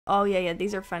Oh yeah, yeah,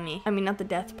 these are funny. I mean, not the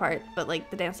death part, but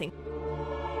like the dancing.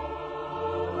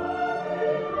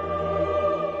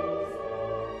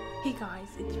 Hey guys,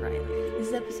 it's Riley. This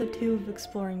is episode 2 of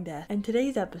Exploring Death, and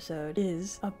today's episode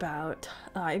is about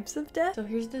types of death. So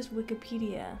here's this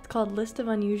Wikipedia. It's called List of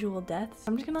Unusual Deaths.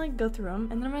 I'm just gonna like go through them,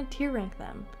 and then I'm gonna tier rank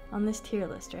them on this tier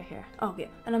list right here. Okay,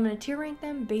 and I'm gonna tier rank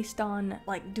them based on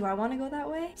like, do I want to go that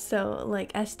way? So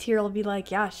like S tier will be like,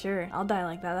 yeah, sure, I'll die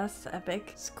like that. That's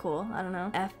epic. It's cool. I don't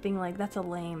know. F being like, that's a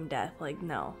lame death. Like,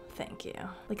 no, thank you.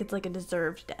 Like it's like a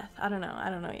deserved death. I don't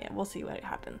know yet. We'll see what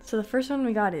happens. So the first one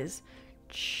we got is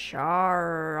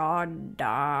Charadas.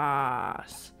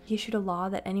 He issued a law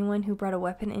that anyone who brought a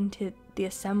weapon into the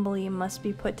assembly must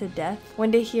be put to death.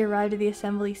 One day he arrived at the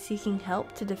assembly seeking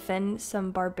help to defend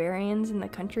some barbarians in the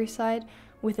countryside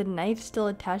with a knife still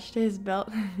attached to his belt.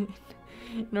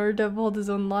 In order to uphold his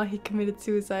own law, he committed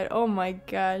suicide. Oh my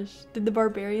gosh. Did the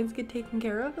barbarians get taken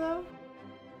care of though? I'm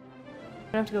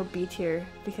gonna have to go B tier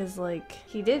because like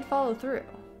he did follow through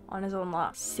on his own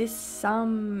law.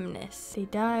 Sissamnus. They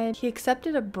died. He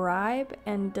accepted a bribe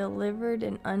and delivered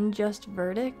an unjust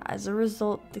verdict. As a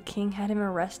result, the king had him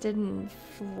arrested and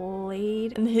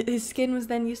flayed, and his skin was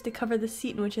then used to cover the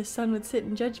seat in which his son would sit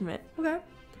in judgment. Okay.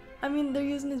 I mean, they're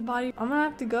using his body. I'm gonna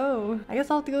have to go. I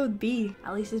guess I'll have to go with B.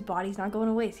 At least his body's not going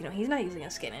to waste. You know, he's not using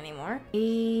his skin anymore.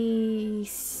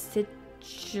 He's the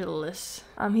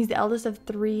eldest of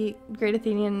 3 great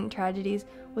Athenian tragedies,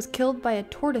 was killed by a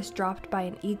tortoise dropped by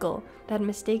an eagle that had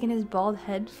mistaken his bald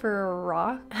head for a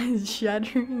rock,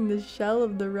 shattering the shell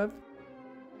of the rough.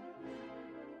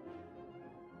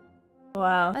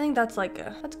 Wow, I think that's like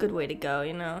that's a good way to go,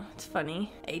 you know, it's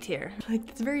funny. A tier. Like,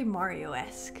 it's very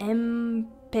Mario-esque.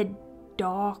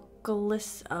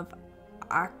 Empedocles of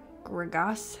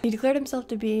Akragas. He declared himself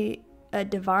to be a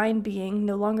divine being,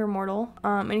 no longer mortal,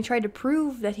 and he tried to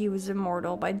prove that he was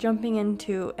immortal by jumping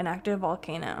into an active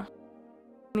volcano.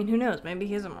 I mean, who knows? Maybe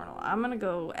he's immortal. I'm gonna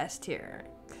go S tier,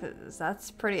 because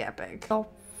that's pretty epic.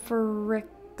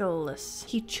 Sulphuricus.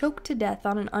 He choked to death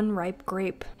on an unripe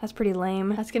grape. That's pretty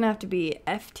lame. That's gonna have to be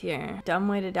F tier. Dumb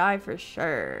way to die for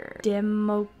sure.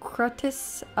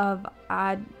 Democritus of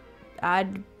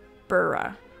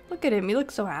Adbura. Look at him, he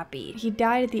looks so happy. He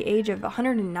died at the age of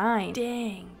 109.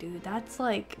 Dang, dude, that's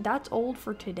old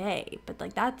for today, but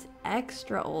like that's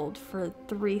extra old for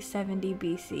 370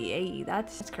 BC.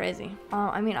 That's crazy.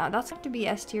 I mean, that's have to be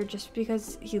S tier just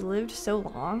because he lived so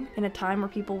long in a time where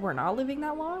people were not living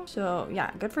that long. So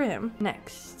yeah, good for him.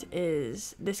 Next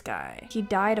is this guy. He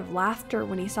died of laughter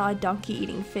when he saw a donkey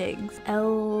eating figs.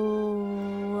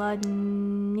 Elanizer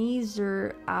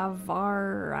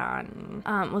Avaran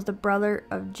was the brother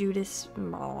of Judas.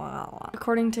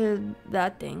 According to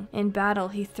that thing, in battle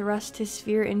he thrust his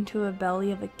spear into a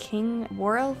belly of a king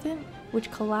war elephant, which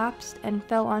collapsed and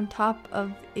fell on top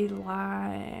of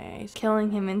Elias, killing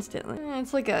him instantly.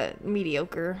 It's like a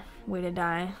mediocre way to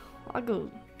die. I'll go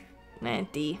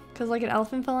D, because like an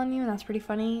elephant fell on you and that's pretty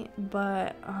funny,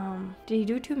 but did he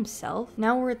do it to himself?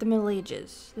 Now we're at the Middle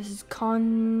Ages. This is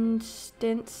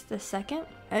Constance II.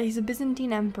 He's a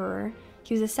Byzantine emperor.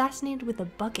 He was assassinated with a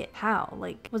bucket. How?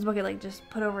 Like, was the bucket like just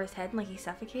put over his head and like he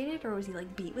suffocated, or was he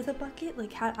like beat with a bucket?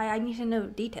 Like, how? I need to know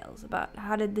details about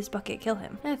how did this bucket kill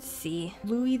him. Let's see.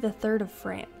 Louis III of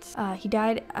France. He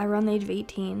died around the age of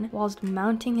 18 whilst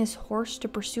mounting his horse to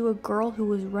pursue a girl who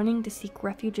was running to seek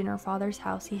refuge in her father's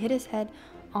house. He hit his head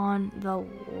on the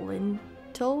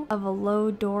lintel of a low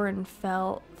door and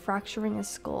fell, fracturing his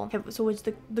skull. Okay, so it's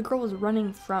the girl was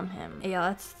running from him.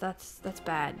 Yeah, that's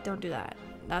bad. Don't do that.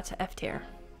 That's F tier.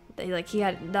 He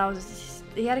had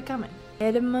it coming.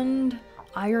 Edmund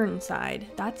Ironside.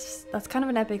 That's kind of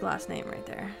an epic last name right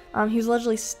there. He was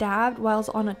allegedly stabbed while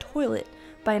on a toilet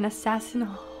by an assassin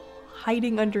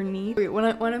hiding underneath. Wait, when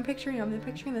I'm picturing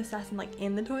the assassin like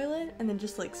in the toilet and then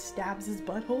just like stabs his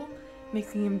butthole,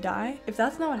 making him die. If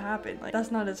that's not what happened, like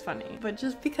that's not as funny. But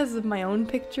just because of my own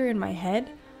picture in my head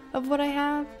of what I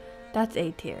have, that's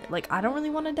A tier. Like, I don't really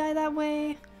want to die that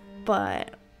way,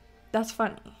 but that's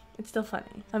funny. It's still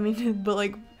funny. I mean, but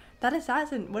like, that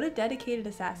assassin, what a dedicated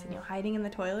assassin, you know, hiding in the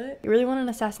toilet. You really want an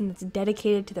assassin that's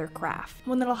dedicated to their craft.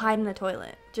 One that'll hide in the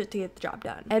toilet just to get the job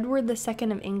done. Edward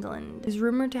II of England is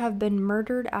rumored to have been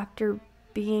murdered after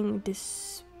being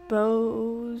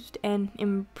disposed and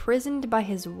imprisoned by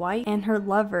his wife and her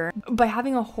lover by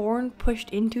having a horn pushed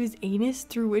into his anus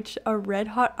through which a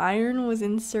red-hot iron was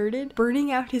inserted,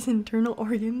 burning out his internal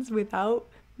organs without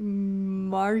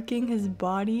marking his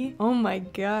body. Oh my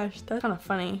gosh, that's kind of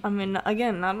funny. I mean,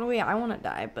 again, not the way I want to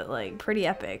die, but like pretty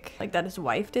epic. Like that his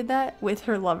wife did that with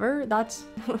her lover. That's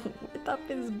with up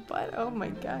his butt. Oh my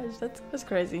gosh, that's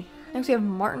crazy. Next we have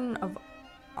Martin of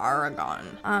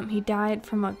Aragon. He died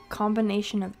from a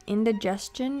combination of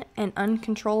indigestion and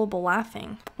uncontrollable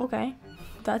laughing. Okay.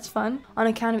 That's fun. On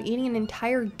account of eating an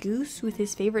entire goose with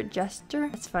his favorite jester.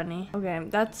 That's funny. Okay,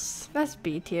 that's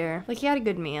B tier. Like, he had a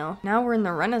good meal. Now we're in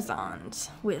the Renaissance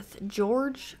with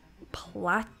George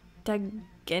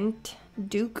Plantagenet,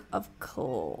 Duke of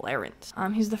Clarence.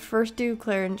 He's the first Duke of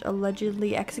Clarence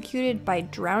allegedly executed by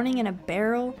drowning in a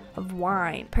barrel of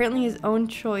wine. Apparently his own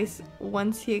choice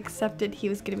once he accepted he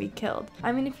was gonna be killed.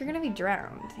 I mean, if you're gonna be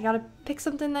drowned, you gotta pick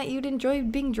something that you'd enjoy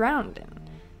being drowned in.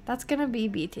 That's gonna be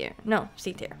B tier. No,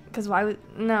 C tier. Cause why would,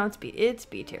 no, it's B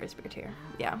tier, it's B tier.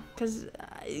 Yeah, cause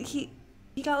he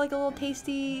got like a little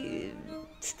tasty,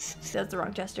 that's the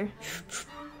wrong gesture,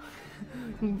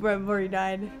 right before he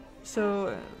died.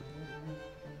 So,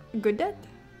 good death.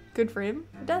 Good for him.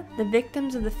 Death. The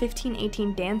victims of the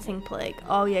 1518 dancing plague.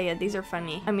 Oh yeah, these are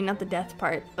funny. I mean, not the death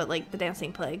part, but like the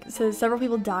dancing plague. So several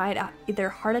people died at either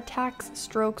heart attacks,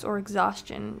 strokes, or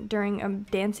exhaustion during a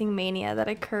dancing mania that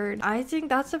occurred. I think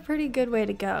that's a pretty good way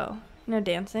to go. You know,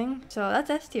 dancing. So that's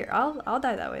S tier. I'll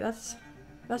die that way. That's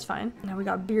fine. Now we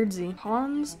got Beardsy.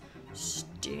 Hans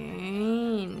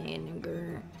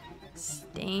Steininger.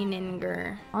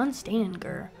 Hans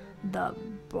Steininger, the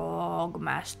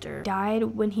Bogmaster, died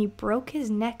when he broke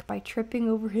his neck by tripping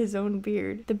over his own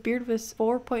beard. The beard was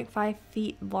 4.5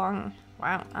 feet long.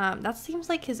 Wow. That seems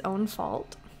like his own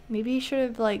fault. Maybe he should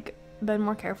have like been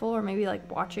more careful, or maybe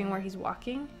like watching where he's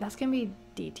walking. That's gonna be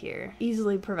D tier.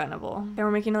 Easily preventable. Then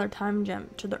we're making another time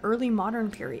jump to the early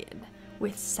modern period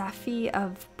with Safi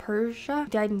of Persia. He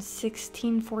died in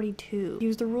 1642. He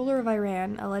was the ruler of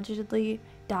Iran, allegedly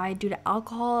died due to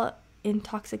alcohol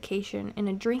intoxication in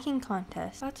a drinking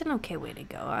contest. That's an okay way to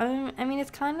go. I mean,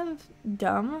 it's kind of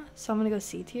dumb, so I'm gonna go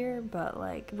C tier, but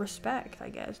like, respect, I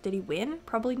guess. Did he win?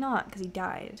 Probably not, because he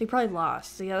died. So he probably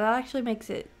lost. So yeah, that actually makes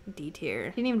it D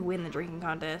tier. He didn't even win the drinking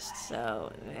contest,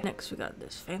 so. Next we got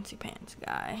this fancy pants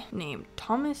guy named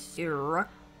Thomas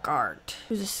Urquhart,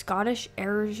 who's a Scottish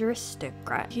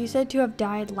aristocrat. He's said to have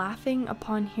died laughing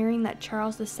upon hearing that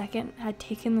Charles II had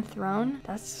taken the throne.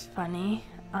 That's funny.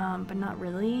 But not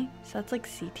really. So that's like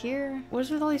C tier. What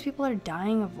is with all these people that are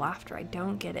dying of laughter? I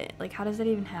don't get it. Like, how does that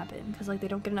even happen? Because like they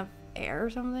don't get enough air or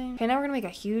something? Okay, now we're gonna make a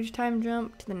huge time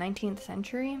jump to the 19th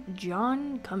century.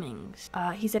 John Cummings.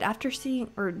 He said after seeing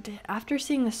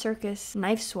the circus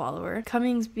knife swallower,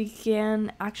 Cummings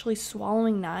began actually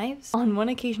swallowing knives. On one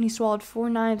occasion, he swallowed 4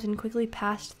 knives and quickly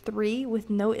passed 3 with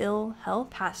no ill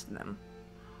health. Passed them.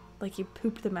 Like he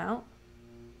pooped them out.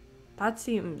 That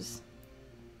seems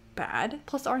bad.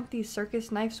 Plus, aren't these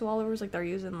circus knife swallowers like they're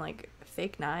using like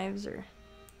fake knives or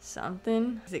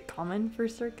something? Is it common for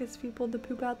circus people to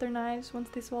poop out their knives once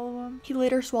they swallow them? He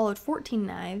later swallowed 14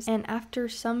 knives, and after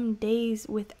some days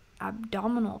with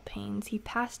abdominal pains, he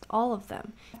passed all of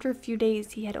them. After a few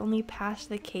days, he had only passed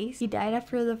the case. He died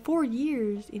after the 4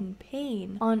 years in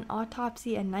pain. On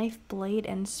autopsy, a knife blade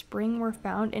and spring were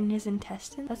found in his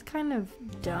intestines. That's kind of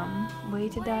dumb way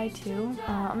to die too.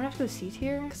 I'm gonna have to go C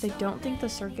tier because I don't think the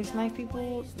circus knife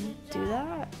people do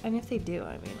that. And if they do,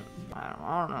 I mean,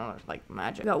 I don't know, it's like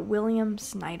magic. We got William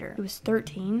Snyder. He was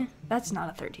 13. That's not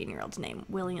a 13-year-old's name.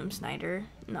 William Snyder.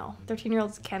 No,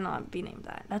 13-year-olds cannot be named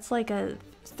that. That's like a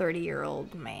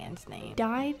 30-year-old man's name.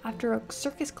 Died after a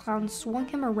circus clown swung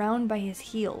him around by his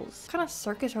heels. What kind of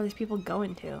circus are these people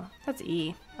going to? That's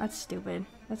E. That's stupid.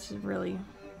 That's a really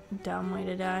dumb way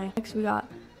to die. Next we got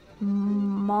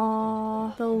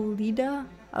Mathelida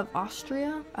of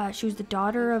Austria. She was the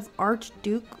daughter of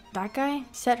Archduke, that guy,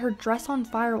 set her dress on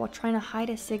fire while trying to hide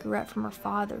a cigarette from her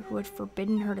father, who had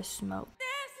forbidden her to smoke. This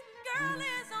girl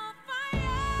is on fire.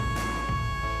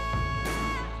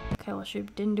 Okay, well, she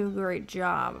didn't do a great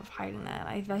job of hiding that.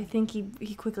 I think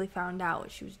he quickly found out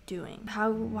what she was doing.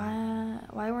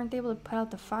 Why weren't they able to put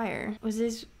out the fire? Was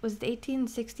the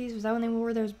 1860s? Was that when they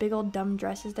wore those big old dumb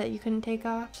dresses that you couldn't take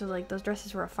off? So like those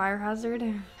dresses were a fire hazard?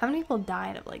 How many people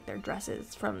died of like their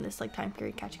dresses from this like time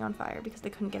period catching on fire because they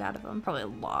couldn't get out of them? Probably a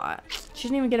lot. She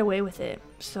didn't even get away with it.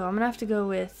 So I'm gonna have to go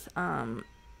with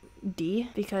D,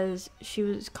 because she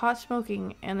was caught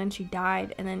smoking and then she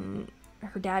died, and then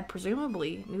her dad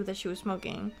presumably knew that she was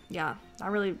smoking. Yeah, I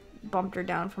really bumped her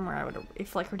down from where I would,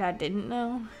 if like her dad didn't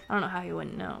know. I don't know how he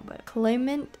wouldn't know, but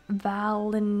Clement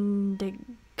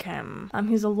Vallandigham.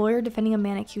 He's a lawyer defending a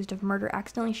man accused of murder,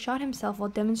 accidentally shot himself while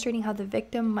demonstrating how the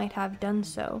victim might have done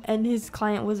so, and his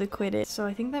client was acquitted. So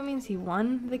I think that means he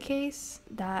won the case.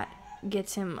 That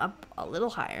gets him up a little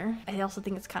higher. I also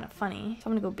think it's kind of funny, so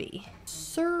I'm gonna go B.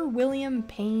 Sir William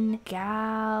Payne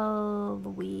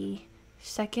Galloway,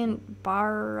 2nd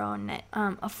Baronet,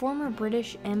 a former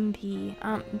British MP,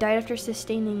 died after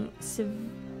sustaining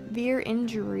severe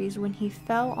injuries when he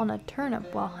fell on a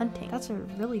turnip while hunting. That's a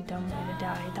really dumb way to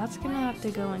die. That's gonna have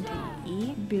to go into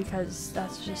E, because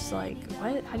that's just like,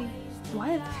 what? How do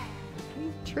you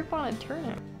trip on a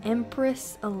turnip?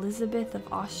 Empress Elizabeth of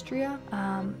Austria.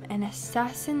 An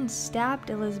assassin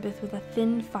stabbed Elizabeth with a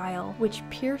thin file, which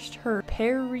pierced her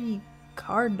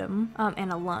pericardium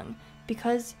and a lung.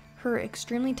 Because her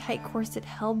extremely tight corset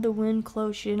held the wound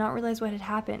closed, she did not realize what had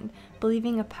happened,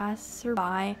 believing a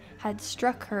passerby had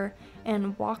struck her,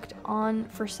 and walked on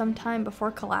for some time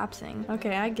before collapsing.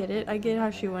 Okay, I get it. I get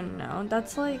how she wouldn't know.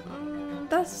 That's like,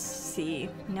 that's C.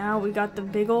 Now we got the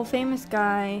big old famous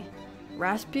guy,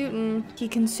 Rasputin. He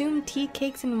consumed tea,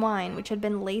 cakes, and wine, which had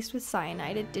been laced with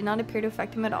cyanide. It did not appear to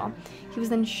affect him at all. He was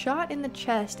then shot in the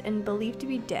chest and believed to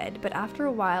be dead, but after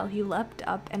a while he leapt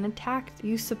up and attacked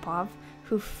Yusupov,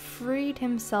 who freed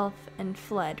himself and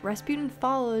fled. Rasputin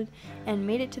followed and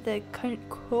made it to the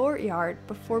courtyard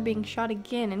before being shot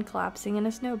again and collapsing in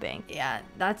a snowbank. Yeah,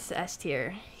 that's S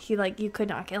tier. You could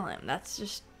not kill him.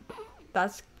 That's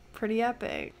pretty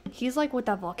epic. He's like what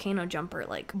that volcano jumper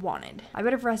wanted. I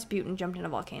bet if Rasputin jumped in a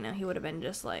volcano, he would have been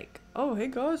just like, oh hey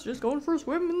guys, just going for a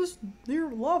swim in this near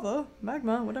lava,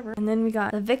 magma, whatever. And then we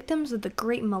got the victims of the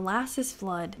Great Molasses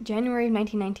Flood, January of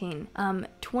 1919.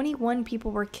 21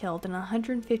 people were killed and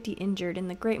 150 injured in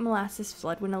the Great Molasses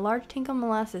Flood when a large tank of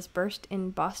molasses burst in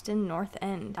Boston North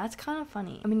End. That's kind of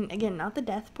funny. I mean, again, not the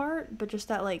death part, but just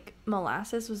that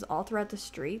molasses was all throughout the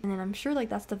street, and then I'm sure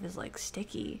that stuff is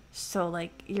sticky, so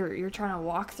you're trying to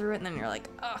walk through it and then you're like,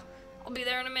 oh, I'll be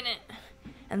there in a minute.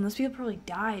 And those people probably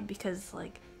died because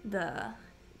the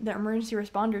emergency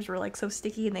responders were so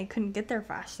sticky and they couldn't get there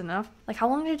fast enough. How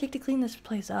long did it take to clean this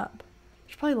place up?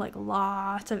 There's probably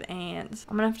lots of ants.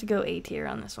 I'm gonna have to go A tier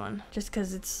on this one, just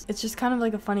because it's just kind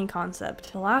of a funny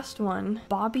concept. The last one,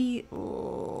 Bobby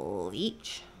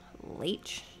Leach,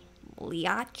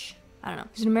 I don't know.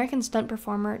 He's an American stunt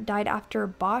performer, died after a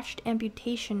botched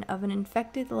amputation of an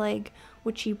infected leg,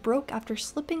 which he broke after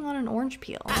slipping on an orange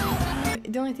peel.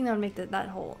 The only thing that would make that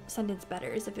whole sentence better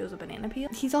is if it was a banana peel.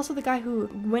 He's also the guy who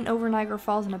went over Niagara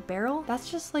Falls in a barrel.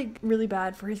 That's just really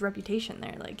bad for his reputation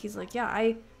there. He's like, yeah,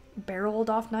 I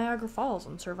barreled off Niagara Falls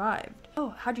and survived.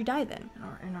 Oh, how'd you die then?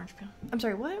 An orange peel. I'm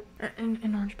sorry, what?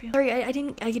 An orange peel. Sorry, I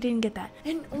didn't get that.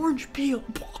 An orange peel.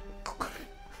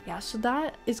 Yeah, so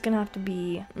that is gonna have to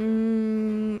be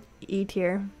E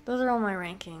tier. Those are all my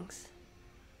rankings.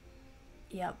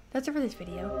 Yep. That's it for this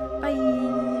video.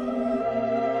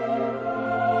 Bye!